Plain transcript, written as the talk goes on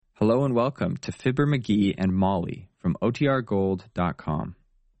Hello and welcome to Fibber McGee and Molly from OTRGold.com.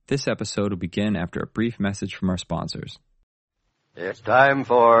 This episode will begin after a brief message from our sponsors. It's time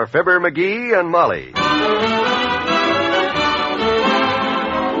for Fibber McGee and Molly.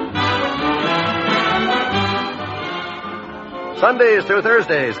 Sundays through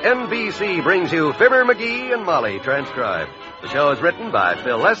Thursdays, NBC brings you Fibber McGee and Molly transcribed. The show is written by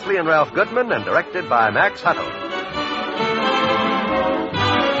Phil Leslie and Ralph Goodman and directed by Max Hutto.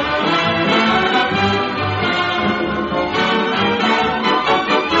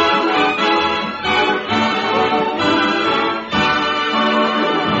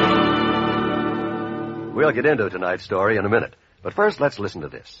 We'll get into tonight's story in a minute. But first, let's listen to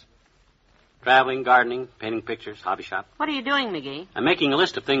this. Traveling, gardening, painting pictures, hobby shop. What are you doing, McGee? I'm making a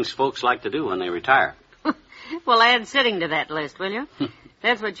list of things folks like to do when they retire. Well, add sitting to that list, will you?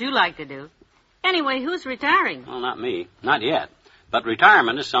 That's what you like to do. Anyway, who's retiring? Well, not me. Not yet. But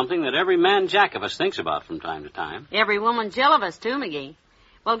retirement is something that every man jack of us thinks about from time to time. Every woman Jill of us, too, McGee.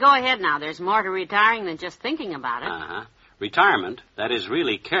 Well, go ahead now. There's more to retiring than just thinking about it. Uh-huh. Retirement, that is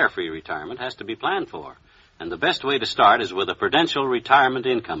really carefree retirement, has to be planned for. And the best way to start is with a Prudential Retirement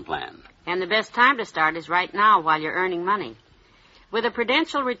Income Plan. And the best time to start is right now while you're earning money. With a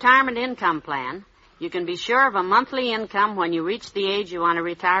Prudential Retirement Income Plan, you can be sure of a monthly income when you reach the age you want to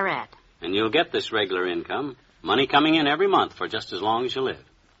retire at. And you'll get this regular income, money coming in every month for just as long as you live.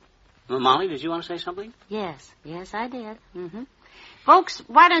 Well, Molly, did you want to say something? Yes, I did. Mm-hmm. Folks,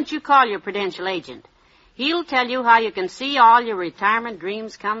 why don't you call your Prudential agent? He'll tell you how you can see all your retirement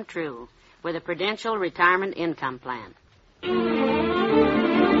dreams come true with a Prudential Retirement Income Plan.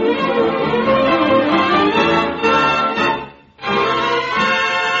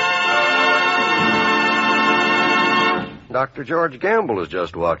 Dr. George Gamble has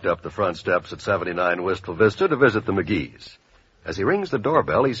just walked up the front steps at 79 Wistful Vista to visit the McGees. As he rings the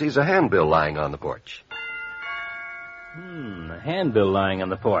doorbell, he sees a handbill lying on the porch. A handbill lying on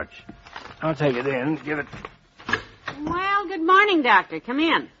the porch. I'll take it in. Give it. Well, good morning, Doctor. Come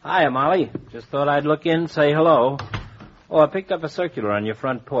in. Hiya, Molly. Just thought I'd look in and say hello. Oh, I picked up a circular on your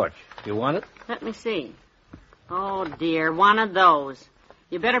front porch. You want it? Let me see. Oh, dear, one of those.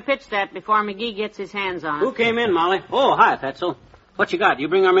 You better pitch that before McGee gets his hands on it. Who came in, Molly? Oh, hi, Fatso. What you got? You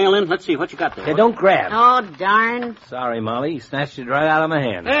bring our mail in? Let's see what you got there. Hey, don't grab. Oh, darn. Sorry, Molly. You snatched it right out of my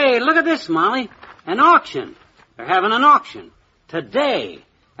hand. Hey, look at this, Molly. An auction. They're having an auction. Today.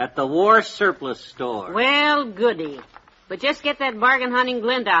 At the War Surplus Store. Well, goody. But just get that bargain hunting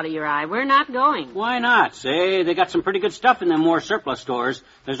glint out of your eye. We're not going. Why not? Say, they got some pretty good stuff in them War Surplus stores.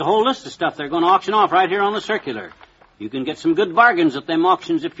 There's a whole list of stuff they're going to auction off right here on the circular. You can get some good bargains at them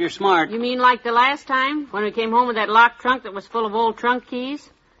auctions if you're smart. You mean like the last time, when we came home with that locked trunk that was full of old trunk keys?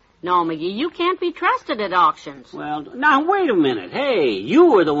 No, McGee, you can't be trusted at auctions. Well, now, wait a minute. Hey,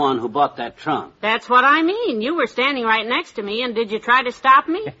 you were the one who bought that trunk. That's what I mean. You were standing right next to me, and did you try to stop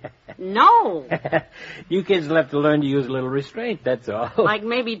me? No. You kids will have to learn to use a little restraint, that's all. Like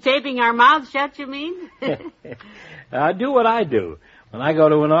maybe taping our mouths shut, you mean? I do what I do. When I go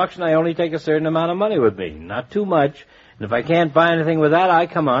to an auction, I only take a certain amount of money with me, not too much. And if I can't buy anything with that, I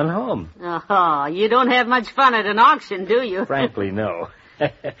come on home. Oh, you don't have much fun at an auction, do you? Frankly, no.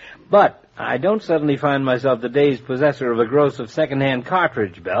 But I don't suddenly find myself the day's possessor of a gross of second-hand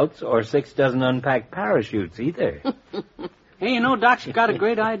cartridge belts or 6 dozen unpacked parachutes either. Hey, you know, Doc's got a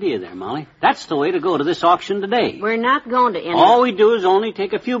great idea there, Molly. That's the way to go to this auction today. We're not going to end All we do is only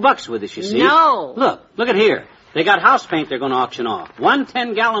take a few bucks with us, you see. No. Look at here. They got house paint they're going to auction off. 1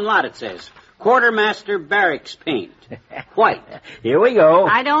 10-gallon lot, it says. Quartermaster Barracks paint. White. Here we go.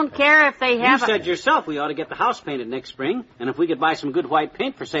 I don't care if they have You said yourself we ought to get the house painted next spring, and if we could buy some good white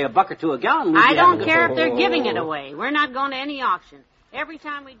paint for, say, $1 or $2 a gallon... I don't care if they're giving it away. We're not going to any auction. Every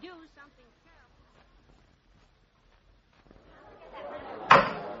time we do, something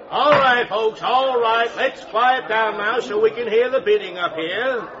terrible... All right, folks, all right. Let's quiet down now so we can hear the bidding up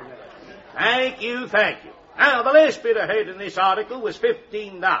here. Thank you. Now, the last bid I heard in this article was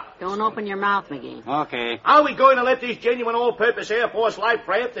 $15. Don't open your mouth, McGee. Okay. Are we going to let this genuine all-purpose Air Force life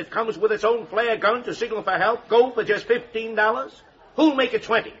raft that comes with its own flare gun to signal for help go for just $15? Who'll make it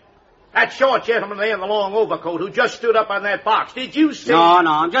 20? That short gentleman there in the long overcoat who just stood up on that box. Did you see? No,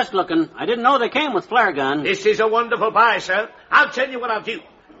 I'm just looking. I didn't know they came with flare guns. This is a wonderful buy, sir. I'll tell you what I'll do.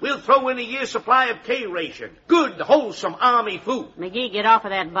 We'll throw in a year's supply of K-ration. Good, wholesome Army food. McGee, get off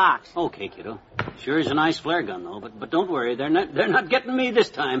of that box. Okay, kiddo. Sure is a nice flare gun, though, but don't worry. They're not getting me this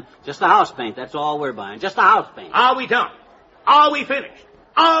time. Just the house paint. That's all we're buying. Just the house paint. Are we done? Are we finished?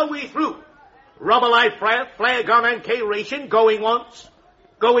 Are we through? Rubber life raft, flare gun, and K-ration going once,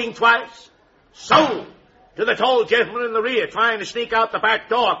 going twice. Sold To the tall gentleman in the rear trying to sneak out the back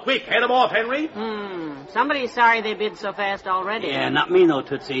door. Quick, head him off, Henry. Somebody's sorry they bid so fast already. Yeah, not me, though,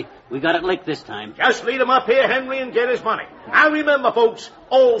 Tootsie. We got it licked this time. Just lead him up here, Henry, and get his money. Now remember, folks,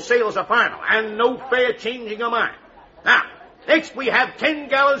 all sales are final, and no fair changing of mind. Now, next we have 10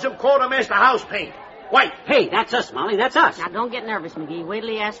 gallons of quartermaster house paint. White. Hey, that's us, Molly. That's us. Now, don't get nervous, McGee. Wait till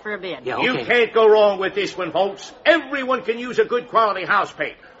he asks for a bid. Yeah, okay. You can't go wrong with this one, folks. Everyone can use a good quality house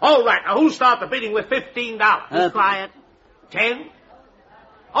paint. All right, now who'll start the bidding with $15? Be quiet. 10?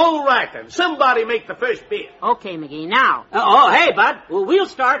 All right, then. Somebody make the first bid. Okay, McGee, now. Hey, Bud. Well, we'll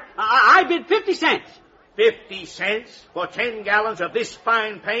start. I bid 50 cents. 50 cents for 10 gallons of this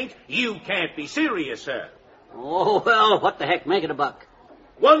fine paint? You can't be serious, sir. Oh, well, what the heck? Make it a buck.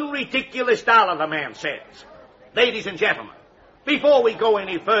 $1 ridiculous, the man says. Ladies and gentlemen, before we go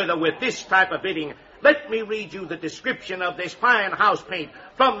any further with this type of bidding, let me read you the description of this fine house paint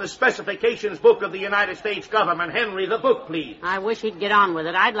from the specifications book of the United States government. Henry, the book, please. I wish he'd get on with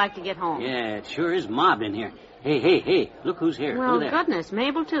it. I'd like to get home. Yeah, it sure is mobbed in here. Hey, look who's here. Well, Who there? goodness,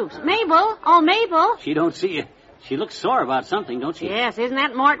 Mabel Toops. Mabel! Oh, Mabel! She don't see you. She looks sore about something, don't she? Yes, isn't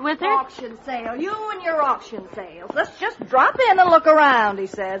that Mort with her? Auction sale. You and your auction sales. Let's just drop in and look around, he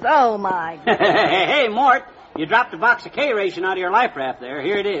says. Oh, my God. Hey, Mort, you dropped a box of K-ration out of your life raft there.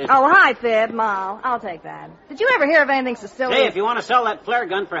 Here it is. Oh, hi, Fib, Mal. I'll take that. Did you ever hear of anything so silly? Hey, if you want to sell that flare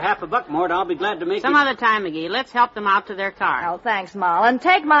gun for $50, Mort, I'll be glad to make Some it. other time, McGee. Let's help them out to their car. Oh, thanks, Mal. And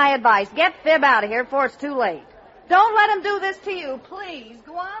take my advice. Get Fib out of here before it's too late. Don't let him do this to you. Please,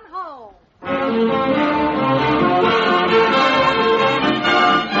 go on home.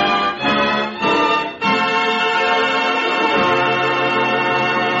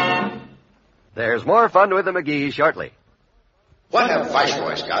 There's more fun with the McGees shortly. What have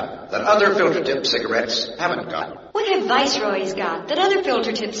Viceroys got that other filter tip cigarettes haven't got? What have Viceroys got that other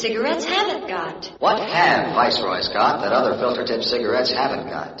filter tip cigarettes haven't got? What have Viceroys got that other filter tip cigarettes haven't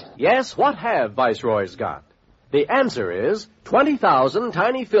got? Yes, what have Viceroys got? The answer is 20,000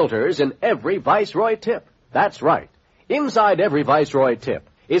 tiny filters in every Viceroy tip. That's right. Inside every Viceroy tip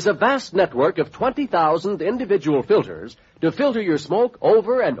is a vast network of 20,000 individual filters to filter your smoke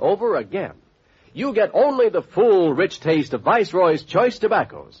over and over again. You get only the full, rich taste of Viceroy's choice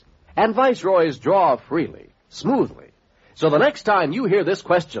tobaccos. And Viceroys draw freely, smoothly. So the next time you hear this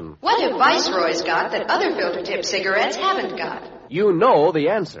question, What have Viceroys got that other filter tip cigarettes haven't got? You know the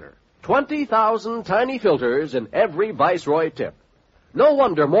answer. 20,000 tiny filters in every Viceroy tip. No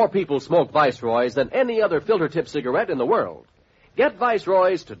wonder more people smoke Viceroys than any other filter tip cigarette in the world. Get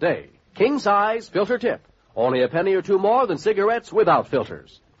Viceroys today. King size filter tip. Only a penny or two more than cigarettes without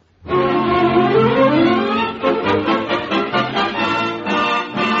filters.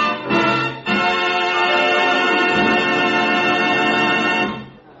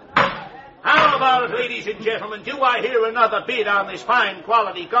 How about it, ladies and gentlemen? Do I hear another bid on this fine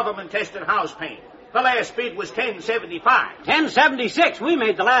quality government-tested house paint? The last bid was $10.75. $10.76. We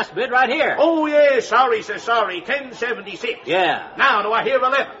made the last bid right here. Oh, yes, sorry, sir, sorry. $10.76. Yeah. Now, do I hear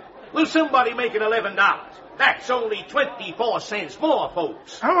 11? Will somebody make it $11? That's only 24 cents more,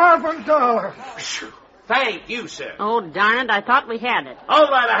 folks. $11. Thank you, sir. Oh, darn it, I thought we had it. All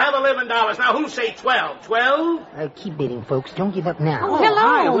right, I have $11. Now, who say 12? 12? Keep bidding, folks. Don't give up now. Oh, hello,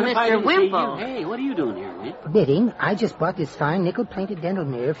 Hi, what if I Mr. didn't see Wimple. you? Hey, what are you doing here, man? Bidding, I just bought this fine nickel-plated dental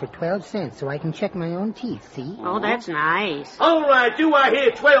mirror for 12 cents so I can check my own teeth, see? Oh, that's nice. All right, do I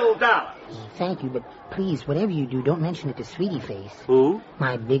hear $12? Thank you, but please, whatever you do, don't mention it to Sweetie Face. Who?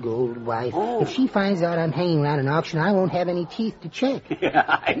 My big old wife. Oh. If she finds out I'm hanging around an auction, I won't have any teeth to check. Yeah,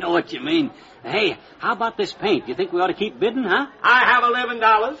 I know what you mean. Hey, how about this paint? You think we ought to keep bidding, huh? I have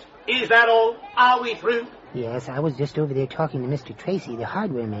 $11. Is that all? Are we through? Yes, I was just over there talking to Mr. Tracy, the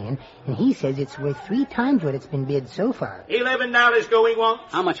hardware man, and he says it's worth 3 times what it's been bid so far. $11 going once.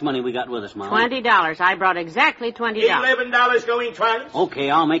 How much money we got with us, Molly? $20. I brought exactly $20. $11 going twice.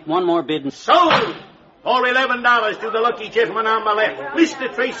 Okay, I'll make one more bid and... Sold! For $11 to the lucky gentleman on my left,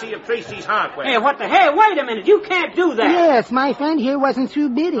 Mr. Tracy of Tracy's Hardware. Hey, what the... Hey, wait a minute. You can't do that. Yes, my friend here wasn't through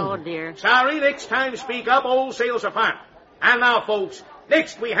bidding. Oh, dear. Sorry, next time speak up, all sales are final. And now, folks,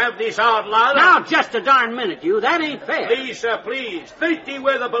 next we have this odd lot of... Now, just a darn minute, you. That ain't fair. Please, sir, please. 30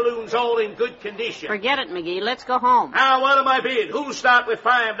 weather balloons all in good condition. Forget it, McGee. Let's go home. Now, what am I bid? Who'll start with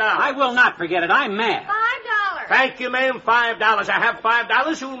 $5? I will not forget it. I'm mad. $5. Thank you, ma'am. $5. I have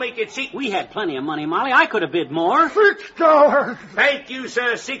 $5. Who'll make it $6? We had plenty of money, Molly. I could have bid more. $6. Thank you,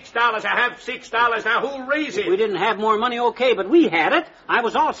 sir. $6. I have $6. Now, who'll raise it? We didn't have more money, okay, but we had it. I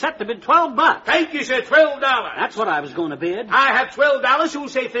was all set to bid $12. Thank you, sir. $12. That's what I was going to bid. I have $12. Who'll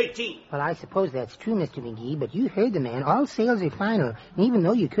say 13? Well, I suppose that's true, Mr. McGee, but you heard the man. All sales are final, and even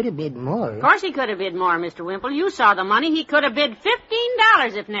though you could have bid more... Of course he could have bid more, Mr. Wimple. You saw the money. He could have bid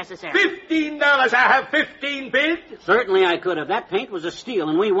 $15 if necessary. $15. I have 15 bid. Certainly I could have. That paint was a steal,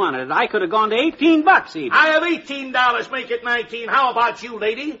 and we wanted it. I could have gone to $18 even. I have $18. Make it 19. How about you,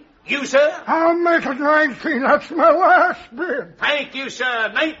 lady? You, sir? I'll make it 19. That's my last bid. Thank you,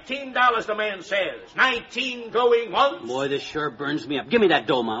 sir. $19, the man says. 19 going once. Boy, this sure burns me up. Give me that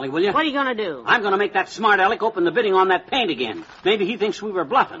dough, Molly, will you? What are you going to do? I'm going to make that smart aleck open the bidding on that paint again. Maybe he thinks we were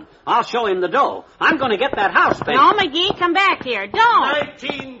bluffing. I'll show him the dough. I'm going to get that house paint. No, McGee, come back here. Don't.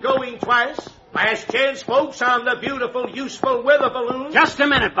 19 going twice. Last chance, folks, on the beautiful, useful weather balloon. Just a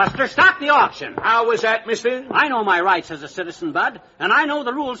minute, Buster. Stop the auction. How was that, mister? I know my rights as a citizen, Bud, and I know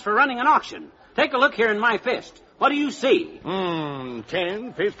the rules for running an auction. Take a look here in my fist. What do you see? 10,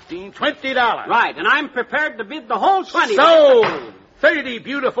 15, $20. Right, and I'm prepared to bid the whole 20. Sold! 30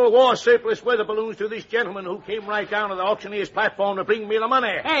 beautiful war surplus weather balloons to this gentleman who came right down to the auctioneer's platform to bring me the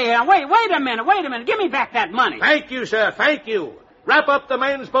money. Hey, wait a minute. Give me back that money. Thank you, sir. Thank you. Wrap up the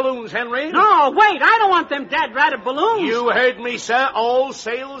man's balloons, Henry. No, wait. I don't want them dad-ratted balloons. You heard me, sir. All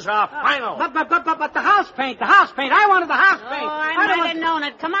sales are final. But the house paint. I wanted the house paint. Oh, I might have known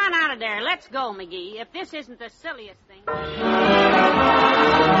it. Come on out of there. Let's go, McGee. If this isn't the silliest thing...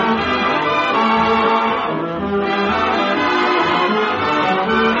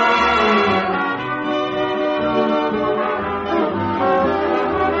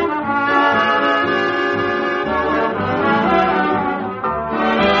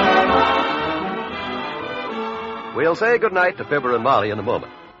 We'll say goodnight to Fibber and Molly in a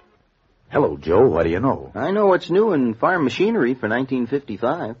moment. Hello, Joe. What do you know? I know what's new in farm machinery for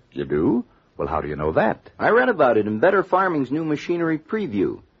 1955. You do? Well, how do you know that? I read about it in Better Farming's new machinery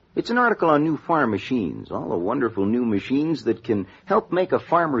preview. It's an article on new farm machines, all the wonderful new machines that can help make a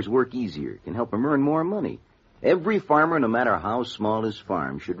farmer's work easier, can help him earn more money. Every farmer, no matter how small his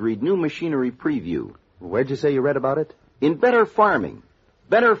farm, should read new machinery preview. Where'd you say you read about it? In Better Farming.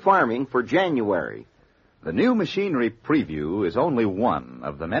 Better Farming for January. The new machinery preview is only one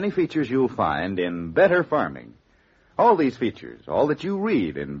of the many features you'll find in Better Farming. All these features, all that you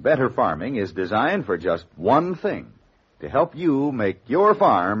read in Better Farming, is designed for just one thing, to help you make your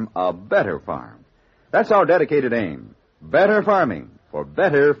farm a better farm. That's our dedicated aim, Better Farming for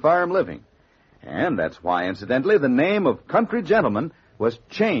better farm living. And that's why, incidentally, the name of Country Gentleman was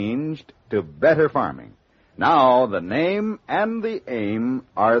changed to Better Farming. Now, the name and the aim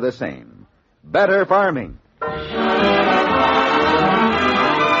are the same. Better Farming.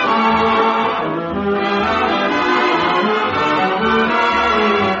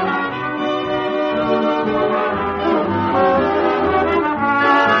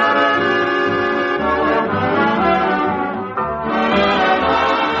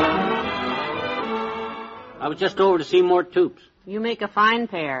 I was just over to see Mort Toops. You make a fine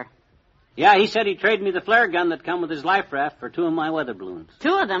pair. Yeah, he said he'd trade me the flare gun that come with his life raft for 2 of my weather balloons.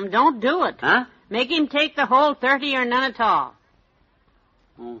 2 of them? Don't do it. Huh? Make him take the whole 30 or none at all.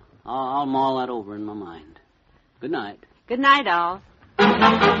 Oh, I'll mull that over in my mind. Good night. Good night, all.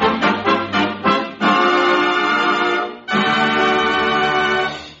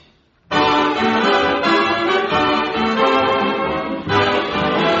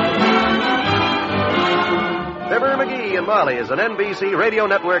 Fibber, McGee, and Molly is an NBC Radio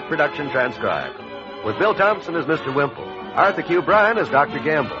Network production transcribed. With Bill Thompson as Mr. Wimple, Arthur Q. Bryan as Dr.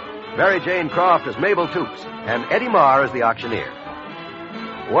 Gamble, Mary Jane Croft as Mabel Toops, and Eddie Marr as the auctioneer.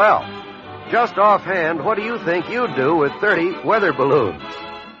 Well, just offhand, what do you think you'd do with 30 weather balloons?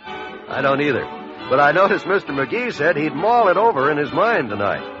 I don't either. But I noticed Mr. McGee said he'd mull it over in his mind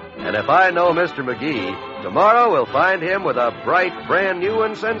tonight. And if I know Mr. McGee, tomorrow we'll find him with a bright, brand new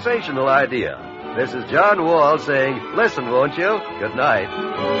and sensational idea. This is John Wall saying, listen, won't you? Good night.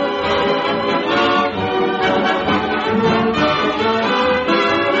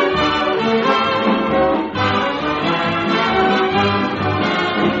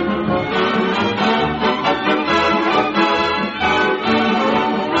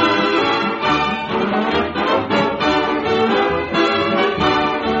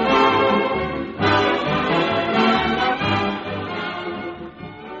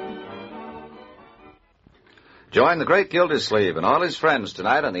 Join the great Gildersleeve and all his friends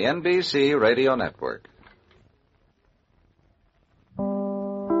tonight on the NBC Radio Network.